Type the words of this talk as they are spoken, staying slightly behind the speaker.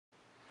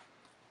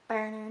Say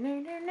it's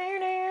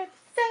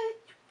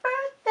your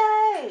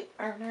birthday,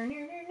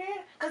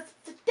 'cause it's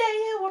the day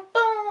you were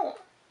born.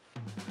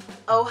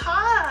 Oh,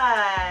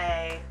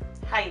 hi.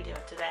 How you doing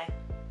today?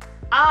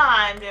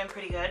 I'm doing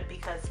pretty good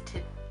because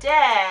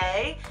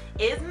today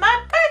is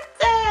my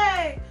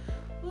birthday.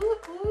 Woo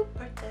woo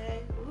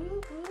birthday, woo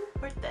woo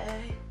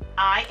birthday.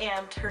 I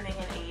am turning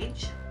an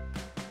age.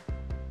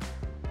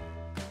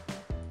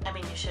 I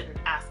mean, you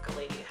shouldn't ask a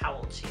lady how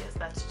old she is.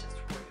 That's just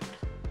rude.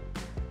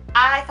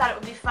 I thought it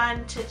would be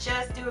fun to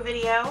just do a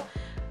video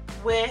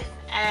with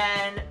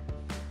an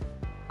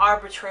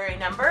arbitrary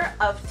number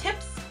of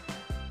tips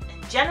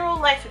and general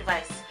life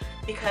advice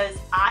because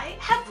I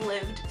have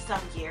lived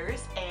some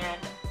years and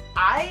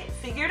I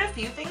figured a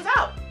few things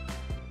out,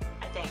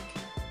 I think.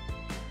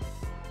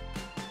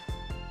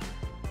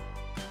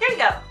 Here we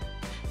go.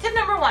 Tip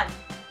number 1.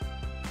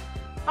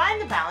 Find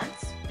the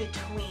balance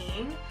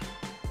between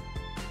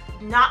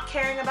not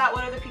caring about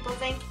what other people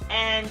think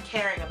and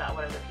caring about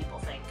what other people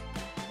think.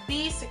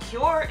 Be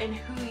secure in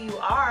who you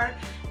are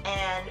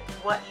and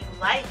what you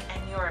like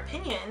and your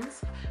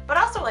opinions, but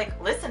also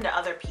listen to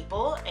other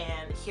people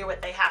and hear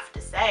what they have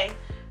to say.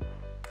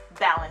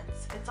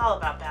 Balance. It's all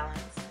about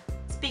balance.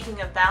 Speaking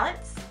of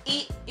balance,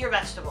 eat your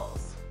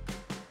vegetables.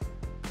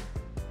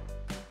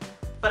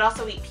 But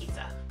also eat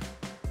pizza,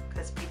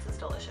 because pizza's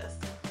delicious.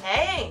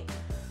 Hey,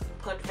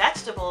 put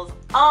vegetables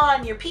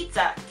on your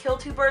pizza. Kill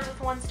 2 birds with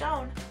 1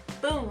 stone.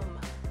 Boom.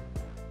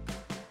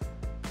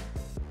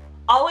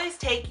 Always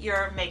take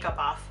your makeup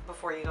off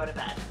before you go to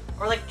bed.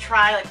 Or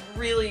try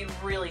really,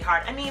 really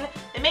hard. I mean,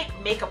 they make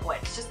makeup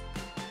wicks. Just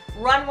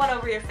run one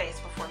over your face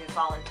before you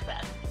fall into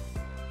bed.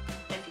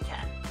 If you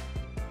can.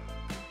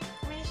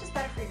 I mean, it's just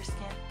better for your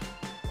skin.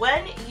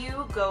 When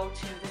you go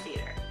to the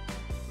theater,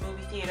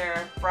 movie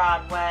theater,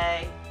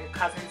 Broadway, your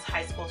cousin's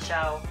high school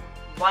show,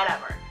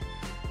 whatever,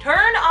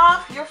 turn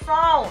off your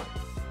phone.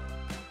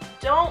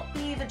 Don't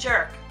be the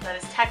jerk that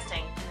is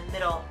texting in the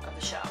middle of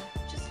the show.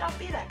 Just don't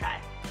be that guy.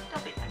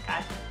 Don't be that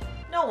guy.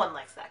 No one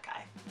likes that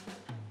guy.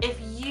 If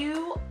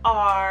you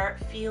are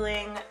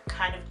feeling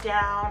kind of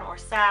down or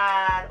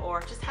sad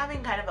or just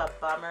having kind of a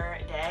bummer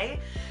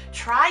day,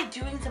 try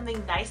doing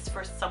something nice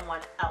for someone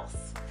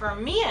else. For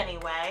me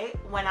anyway,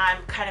 when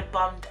I'm kind of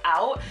bummed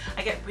out,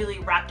 I get really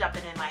wrapped up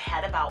in my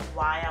head about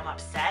why I'm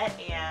upset,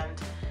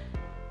 and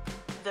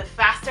the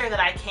faster that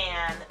I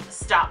can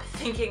stop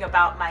thinking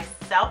about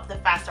myself, the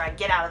faster I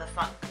get out of the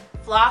funk.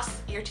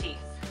 Floss your teeth.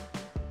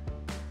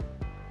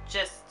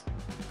 Just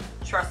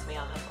trust me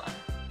on this one.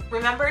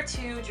 Remember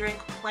to drink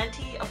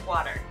plenty of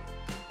water.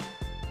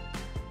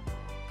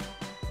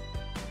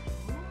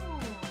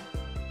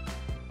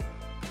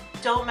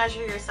 Don't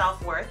measure your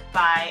self-worth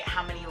by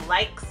how many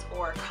likes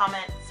or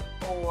comments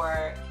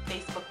or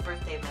Facebook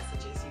birthday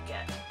messages you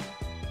get.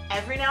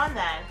 Every now and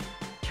then,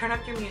 turn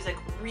up your music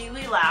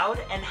really loud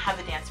and have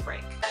a dance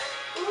break.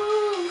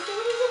 Ooh,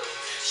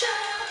 shut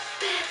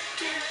up and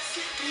dance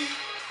with me.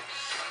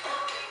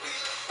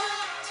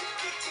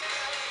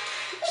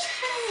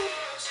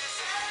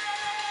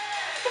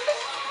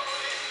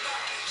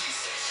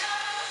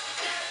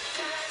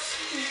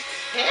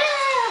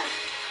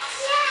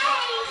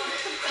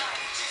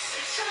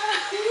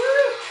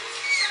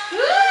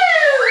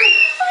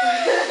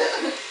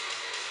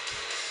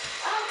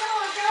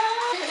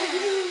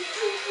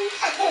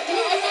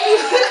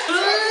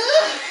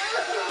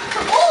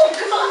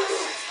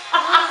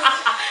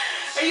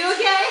 Are you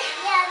okay?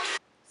 Yeah.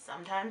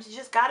 Sometimes you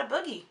just gotta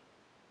boogie.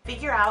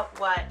 Figure out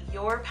what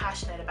you're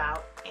passionate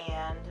about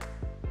and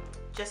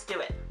just do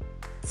it.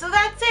 So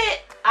that's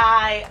it.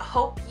 I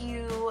hope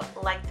you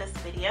liked this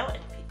video,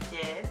 and if you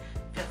did,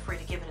 feel free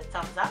to give it a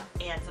thumbs up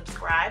and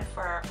subscribe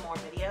for more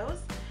videos.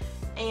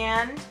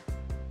 And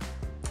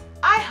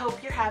I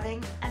hope you're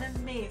having an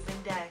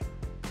amazing day.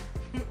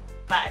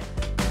 Bye.